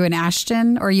 Are you an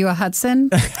Ashton? Are you a Hudson?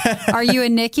 Are you a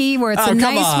Nikki where it's a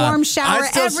nice warm shower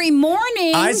every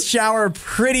morning? I shower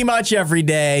pretty much every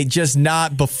day, just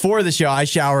not before the show. I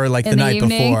shower like the night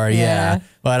before. Yeah.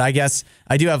 But I guess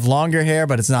I do have longer hair,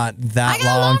 but it's not that long. I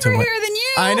got longer hair than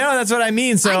you. I know, that's what I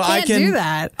mean. So I can do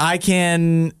that. I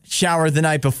can shower the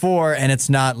night before, and it's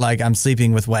not like I'm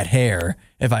sleeping with wet hair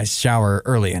if I shower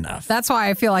early enough. That's why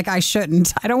I feel like I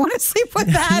shouldn't. I don't want to sleep with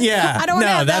that. I don't want to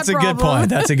have that problem. Good point.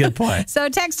 That's a good point. So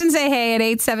text and say hey at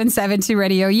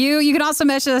 877-2-RADIO-U. You can also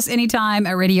message us anytime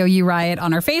at Radio U Riot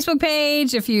on our Facebook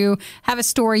page if you have a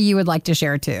story you would like to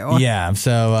share too. Yeah.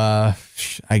 So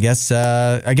I guess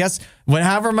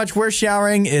however much we're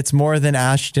showering, it's more than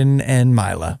Ashton and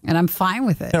Mila. And I'm fine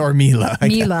with it. Or Mila.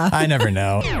 I never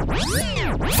know.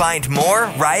 Find more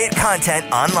Riot content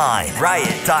online.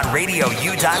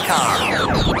 Riot.radiou.com.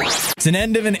 It's an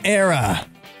end of an era.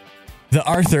 The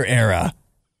Arthur era.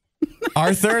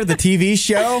 Arthur, the TV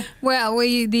show? Well,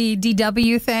 the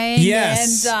DW thing.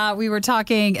 Yes. And we were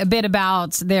talking a bit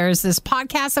about, there's this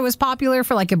podcast that was popular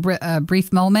for like a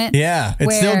brief moment. Yeah,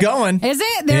 it's still going. Is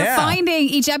it? They're finding,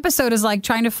 each episode is like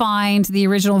trying to find the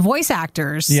original voice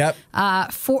actors. Yep.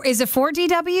 Is it for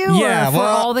DW? Yeah, or for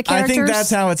all the characters? I think that's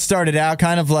how it started out,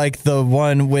 kind of like the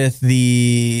one with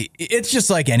it's just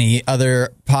like any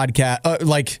other podcast,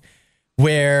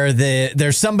 where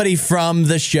there's somebody from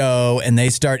the show and they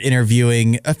start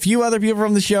interviewing a few other people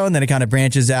from the show, and then it kind of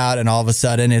branches out, and all of a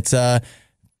sudden it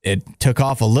took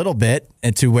off a little bit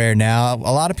to where now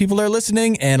a lot of people are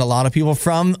listening, and a lot of people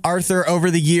from Arthur over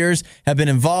the years have been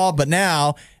involved. But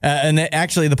now, and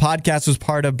actually the podcast was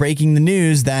part of breaking the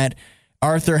news that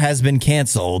Arthur has been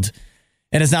canceled.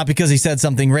 And it's not because he said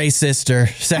something racist or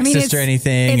sexist or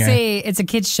anything. It's a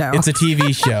kid's show. It's a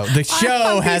TV show. The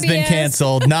show has been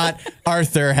canceled, not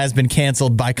Arthur has been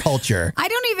canceled by Kutcher. I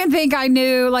don't even think I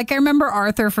knew. Like, I remember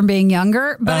Arthur from being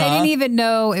younger, but I didn't even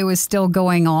know it was still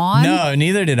going on. No,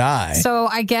 neither did I. So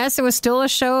I guess it was still a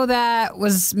show that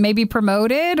was maybe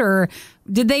promoted, or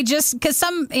did they just, because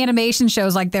some animation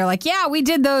shows, like, they're like, yeah, we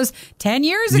did those 10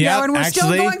 years ago, and we're still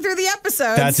going through the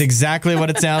episodes. That's exactly what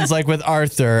it sounds like with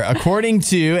Arthur. According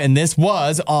to, and this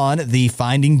was on the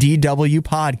Finding DW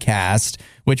podcast,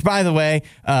 which, by the way,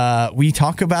 we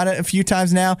talk about it a few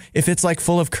times now. If it's like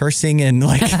full of cursing and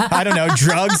like, I don't know,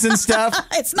 drugs and stuff.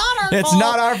 It's not our fault. It's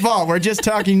not our fault. We're just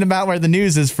talking about where the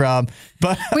news is from.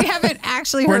 But we haven't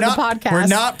actually heard the podcast. We're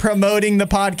not promoting the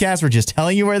podcast. We're just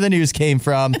telling you where the news came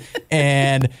from.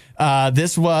 And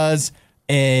this was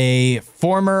a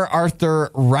former Arthur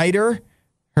writer.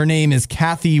 Her name is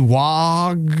Kathy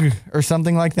Wagg or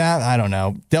something like that. I don't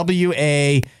know.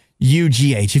 WAUGH.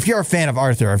 If you're a fan of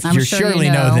Arthur, you surely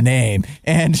know the name.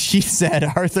 And she said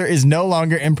Arthur is no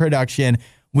longer in production.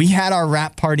 We had our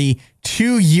wrap party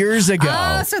 2 years ago.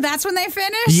 Oh, so that's when they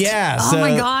finished? Yeah. Oh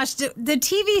my gosh. The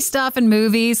TV stuff and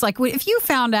movies, like if you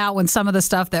found out when some of the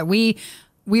stuff that we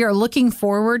are looking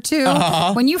forward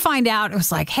to, when you find out it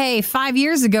was like, hey, 5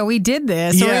 years ago we did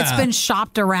this, or it's been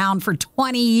shopped around for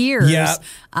 20 years. Yep.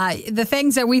 The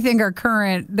things that we think are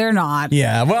current, they're not.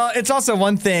 Yeah. Well, it's also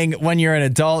one thing when you're an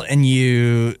adult and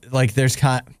you, like, there's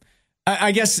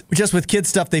I guess just with kids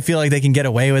stuff, they feel like they can get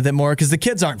away with it more because the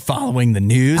kids aren't following the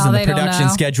news and the production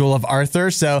schedule of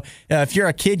Arthur. So if you're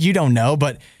a kid, you don't know.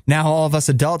 But now all of us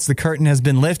adults, the curtain has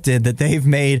been lifted that they've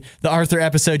made the Arthur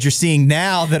episodes you're seeing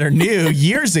now that are new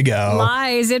years ago.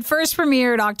 Lies. It first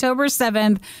premiered October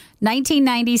 7th,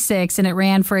 1996, and it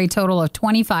ran for a total of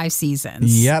 25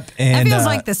 seasons. Yep. And that feels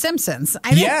like The Simpsons.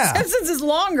 I think Simpsons is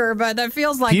longer, but that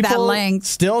feels like that length.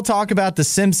 Still talk about The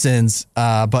Simpsons,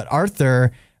 but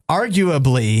Arthur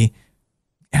arguably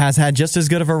has had just as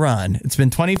good of a run. It's been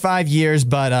 25 years,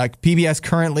 but PBS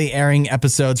currently airing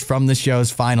episodes from the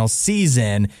show's final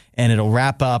season, and it'll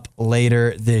wrap up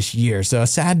later this year. So a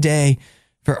sad day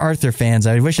for Arthur fans.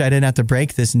 I wish I didn't have to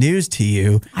break this news to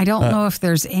you. I don't know if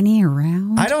there's any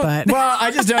around. Well,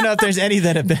 I just don't know if there's any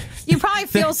that have been. You probably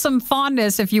feel some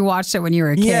fondness if you watched it when you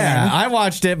were a kid. Yeah, I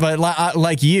watched it, but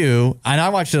like you, and I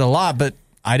watched it a lot, but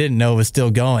I didn't know it was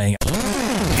still going.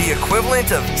 The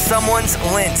equivalent of someone's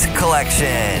lint collection.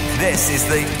 This is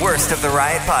the Worst of the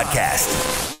Riot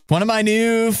podcast. One of my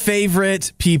new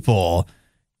favorite people,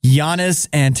 Giannis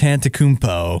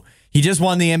Antetokounmpo. He just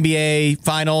won the NBA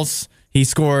Finals. He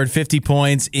scored 50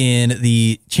 points in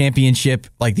the championship,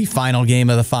 like the final game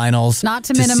of the finals. Not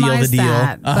to minimize seal the deal.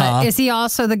 That, but is he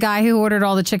also the guy who ordered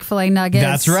all the Chick-fil-A nuggets?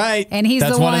 That's right. And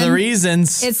that's one of the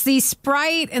reasons. It's the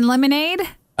Sprite and lemonade.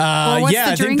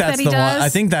 I think that's the one. I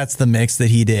think that's the mix that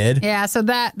he did. Yeah, so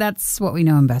that's what we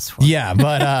know him best for. Yeah,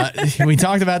 but we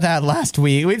talked about that last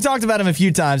week. We've talked about him a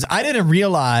few times. I didn't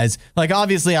realize, like,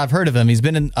 obviously I've heard of him. He's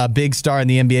been a big star in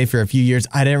the NBA for a few years.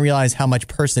 I didn't realize how much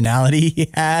personality he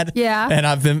had. Yeah. And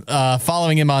I've been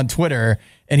following him on Twitter,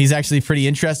 and he's actually pretty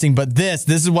interesting. But this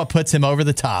is what puts him over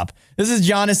the top. This is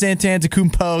Giannis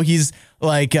Antetokounmpo. He's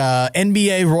like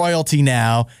NBA royalty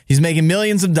now. He's making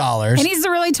millions of dollars. And he's the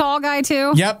really tall guy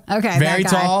too? Yep. Okay. Very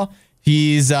tall.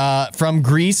 He's from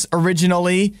Greece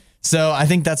originally. So I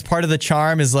think that's part of the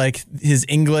charm is like his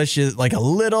English is like a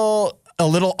little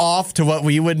off to what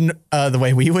we would, the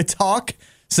way we would talk.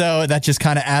 So that just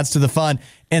kind of adds to the fun.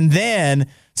 And then,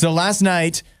 so last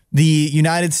night, the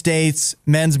United States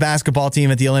men's basketball team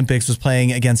at the Olympics was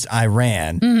playing against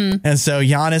Iran. Mm-hmm. And so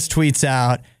Giannis tweets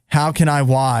out, how can I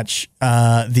watch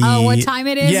what time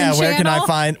it is? Yeah, where can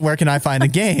I find the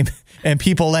game? And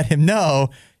people let him know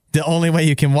the only way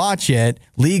you can watch it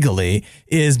legally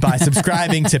is by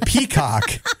subscribing to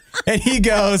Peacock. And he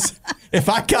goes, if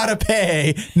I gotta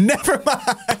pay, never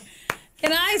mind.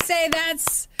 Can I say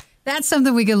that's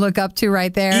something we can look up to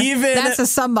right there. That's a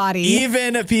somebody.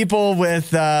 Even people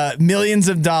with millions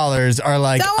of dollars are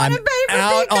like, I'm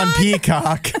out on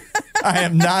Peacock. I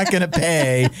am not going to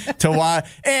pay to watch.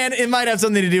 And it might have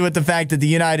something to do with the fact that the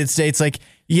United States, like,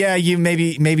 yeah,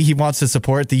 maybe he wants to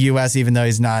support the U.S. even though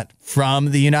he's not from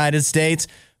the United States.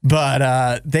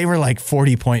 But they were like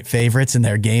 40-point favorites in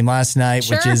their game last night,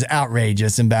 which is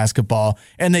outrageous in basketball.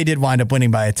 And they did wind up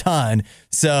winning by a ton.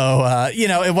 So,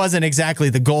 it wasn't exactly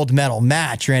the gold medal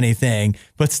match or anything.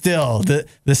 But still,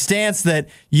 the stance that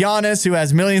Giannis, who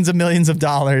has millions of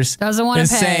dollars, doesn't want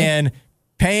to pay. Saying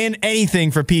paying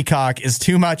anything for Peacock is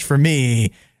too much for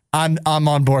me. I'm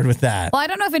on board with that. Well, I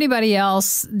don't know if anybody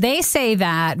else, they say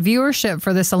that viewership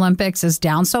for this Olympics is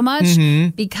down so much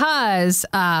because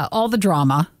all the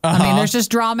drama. I mean, there's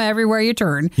just drama everywhere you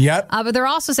turn. Yep. But they're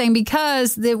also saying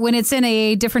because when it's in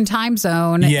a different time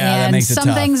zone that and makes it some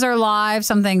tough. things are live,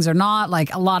 some things are not,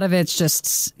 like a lot of it's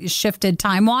just shifted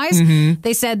time-wise.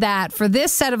 They said that for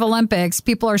this set of Olympics,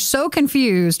 people are so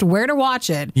confused where to watch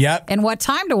it and what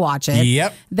time to watch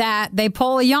it that they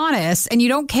pull a Giannis and you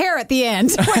don't care at the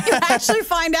end. You actually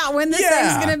find out when this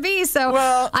thing's going to be. So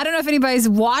I don't know if anybody's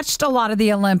watched a lot of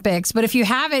the Olympics, but if you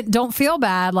haven't, don't feel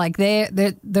bad. Like their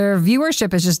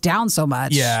viewership is just down so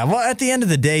much. Yeah. Well, at the end of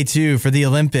the day, too, for the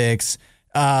Olympics,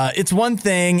 it's one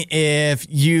thing if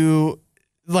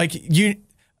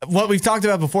what we've talked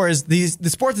about before is the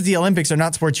sports at the Olympics are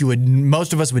not sports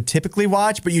most of us would typically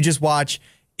watch, but you just watch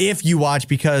if you watch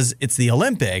because it's the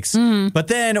Olympics. But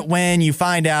then when you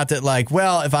find out that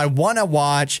if I want to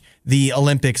watch the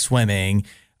Olympic swimming,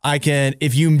 I can,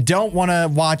 if you don't want to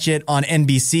watch it on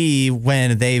NBC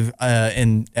when they've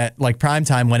at prime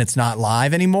time when it's not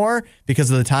live anymore because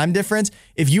of the time difference,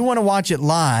 if you want to watch it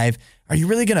live, are you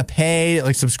really going to pay,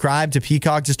 subscribe to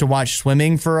Peacock just to watch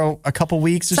swimming for a couple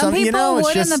weeks or something? Some people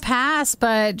would in the past,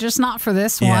 but just not for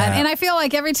this one. And I feel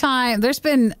like every time there's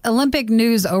been Olympic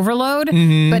news overload,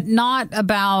 but not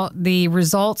about the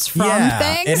results from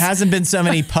things. It hasn't been so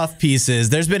many puff pieces.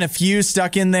 There's been a few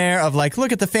stuck in there of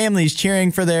look at the families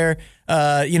cheering for their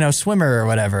swimmer or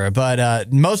whatever.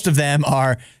 But most of them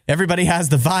are, everybody has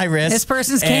the virus. This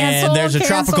person's canceled. And there's a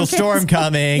tropical storm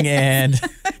coming. And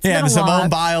Simone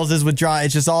Biles is withdrawing.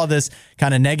 It's just all this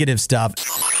kind of negative stuff.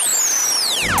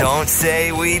 Don't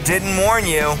say we didn't warn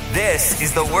you. This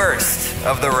is the worst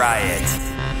of the riot.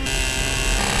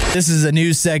 This is a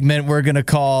news segment we're going to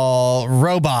call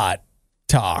Robot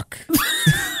Talk.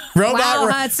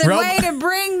 Hudson, way to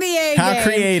bring the A game. How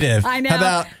creative. I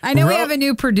know. I know we have a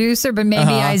new producer, but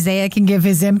maybe Isaiah can give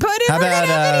his input if we're going to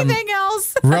have anything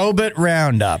else. Robot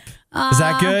Roundup. Is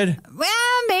that good?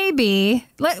 Well, maybe.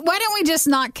 Why don't we just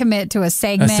not commit to a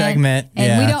segment?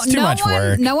 And we don't. It's too much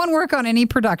work. No one work on any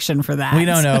production for that. We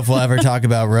don't know if we'll ever talk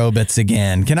about robots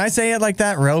again. Can I say it like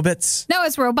that? Robots? No,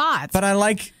 it's robots. But I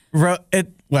like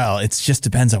it. Well, it just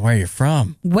depends on where you're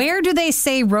from. Where do they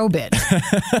say robot?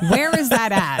 Where is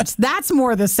that at? That's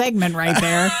more the segment right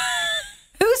there.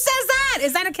 Who says that?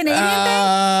 Is that a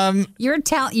Canadian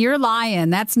thing? You're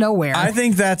lying. That's nowhere. I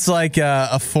think that's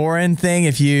a foreign thing.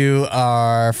 If you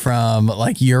are from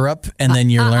Europe and then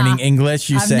you're learning English,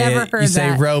 you say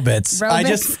robots.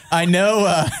 I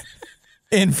know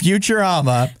in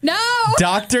Futurama,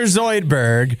 Dr.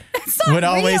 Zoidberg would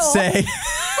always say.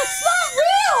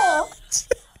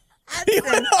 He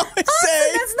would always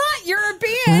say, that's not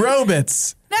European.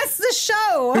 Robots. That's the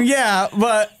show. Yeah,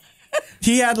 but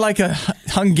he had a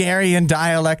Hungarian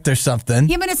dialect or something.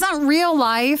 Yeah, but it's not real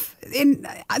life.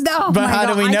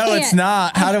 How do we know it's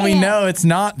not? How do we know it's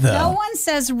not, though? No one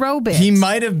says robot. He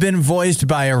might have been voiced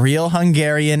by a real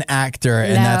Hungarian actor,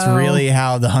 and that's really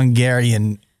how the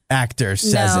Hungarian actor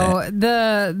says it.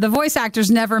 The voice actor's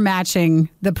never matching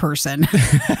the person.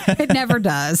 It never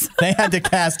does. They had to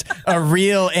cast a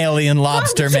real alien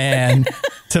lobster man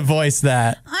to voice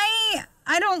that.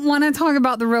 I don't want to talk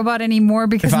about the robot anymore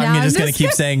because I'm just going to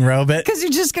keep saying robot. Because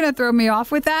you're just going to throw me off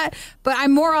with that. But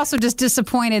I'm more also just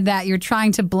disappointed that you're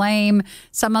trying to blame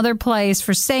some other place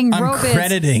for saying robots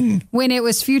when it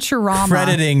was Futurama.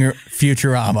 Crediting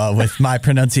Futurama with my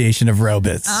pronunciation of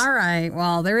robots. All right.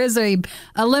 Well, there is a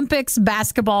Olympics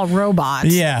basketball robot.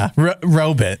 Yeah,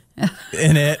 robot.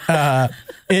 And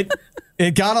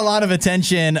it got a lot of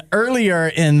attention earlier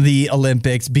in the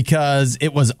Olympics because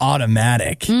it was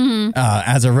automatic,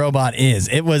 as a robot is.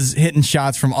 It was hitting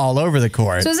shots from all over the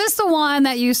court. So is this the one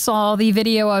that you saw the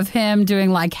video of him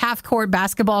doing half-court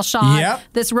basketball shot? Yep.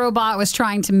 This robot was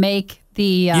trying to make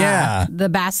the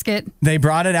basket. They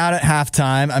brought it out at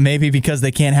halftime, maybe because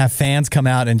they can't have fans come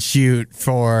out and shoot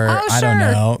for, I don't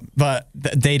know, but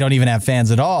they don't even have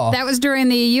fans at all. That was during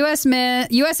the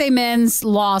USA men's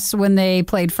loss when they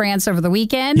played France over the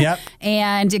weekend. Yep.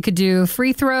 And it could do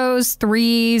free throws,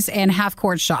 threes, and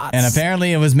half-court shots. And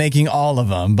apparently it was making all of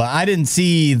them, but I didn't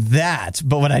see that.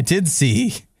 But what I did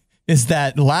see is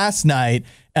that last night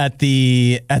at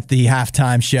the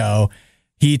halftime show,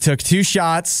 he took 2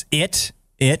 shots,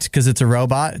 because it's a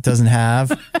robot. It doesn't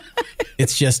have,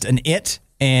 it's just an it.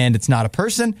 and it's not a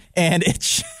person, and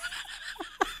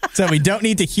so we don't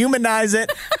need to humanize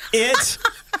it. It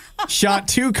shot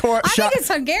two court. I think it's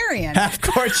Hungarian. Half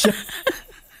court shot.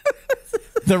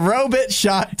 The robot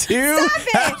shot two.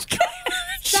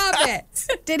 Stop it.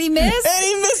 Did he miss? And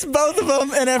he missed both of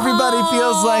them, and everybody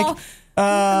feels like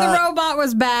the robot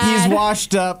was bad. he's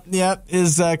washed up. Yep,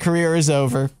 his career is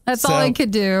over. That's all he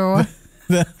could do.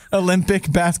 The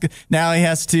Olympic basket. Now he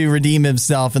has to redeem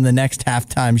himself in the next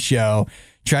halftime show,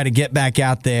 try to get back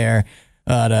out there.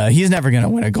 But he's never going to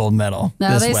win a gold medal.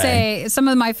 No, they say some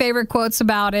of my favorite quotes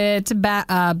about it.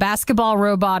 Basketball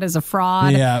robot is a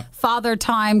fraud. Yeah. Father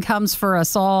time comes for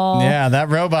us all. Yeah, that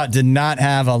robot did not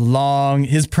have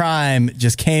his prime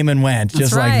just came and went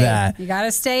just like that. You got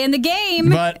to stay in the game.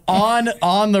 But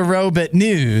on the robot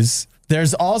news,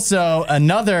 there's also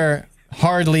another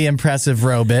hardly impressive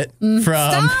robot from...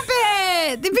 Stop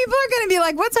it! The people are going to be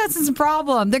like, what's Hudson's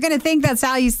problem? They're going to think that's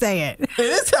how you say it. It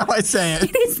is how I say it.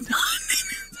 It is not.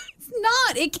 It's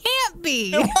not. It can't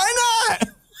be. Why not?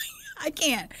 I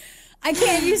can't.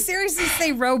 You seriously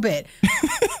say robot.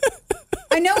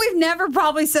 I know we've never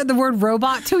probably said the word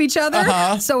robot to each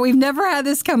other, so we've never had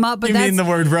this come up. But you mean the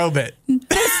word robot?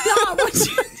 That's not what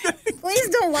you... Please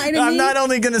don't lie to me. I'm not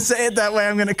only going to say it that way,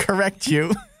 I'm going to correct you.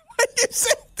 You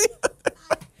said the other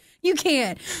way. You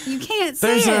can't. You can't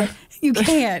say it. You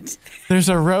can't. There's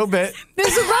a robot.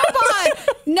 There's a robot.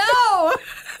 No.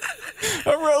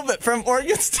 A robot from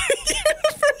Oregon State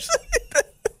University.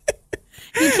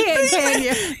 You can't, can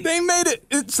you? They made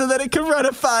it so that it could run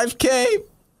a 5K.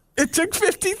 It took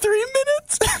 53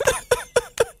 minutes.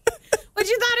 But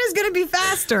you thought it was going to be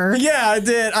faster. Yeah, I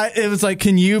did. It was like,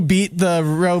 can you beat the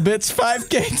robot's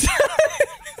 5K time?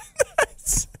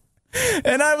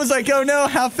 And I was like, oh no,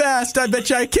 how fast? I bet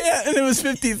you I can't. And it was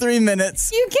 53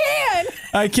 minutes. You can.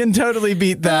 I can totally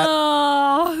beat that.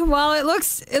 Oh, well, it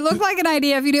looked like an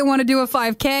idea. If you didn't want to do a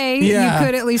 5K, you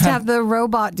could at least have the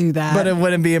robot do that. But it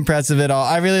wouldn't be impressive at all.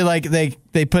 I really like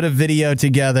they put a video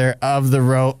together of the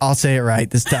I'll say it right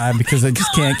this time because I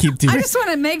just can't keep doing it. I just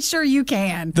want to make sure you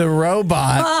can. The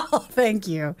robot. Oh, thank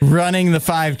you. Running the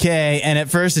 5K, and at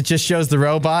first it just shows the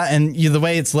robot, and the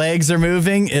way its legs are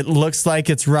moving, it looks like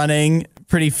it's running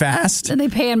pretty fast. And they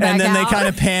pan back out. And then they kind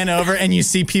of pan over, and you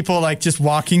see people like just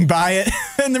walking by it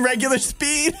in the regular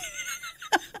speed.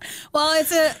 Well,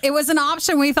 it was an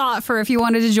option we thought for if you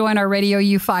wanted to join our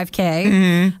RadioU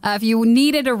 5K. If you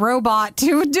needed a robot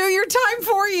to do your time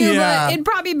for you, but it'd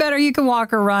probably be better you can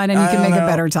walk or run and you can make a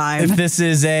better time. If this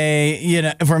is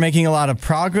if we're making a lot of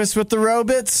progress with the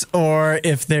robots, or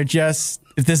if this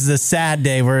is a sad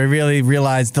day where we really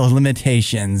realize the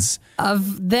limitations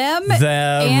of them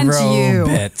and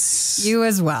robots. you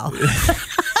as well.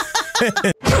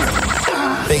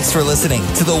 Thanks for listening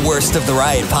to the Worst of the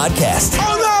Riot podcast.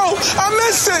 Oh no! I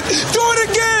missed it! Do it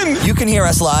again! You can hear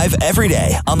us live every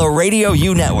day on the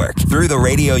RadioU network through the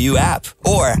RadioU app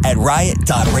or at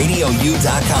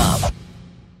riot.radiou.com.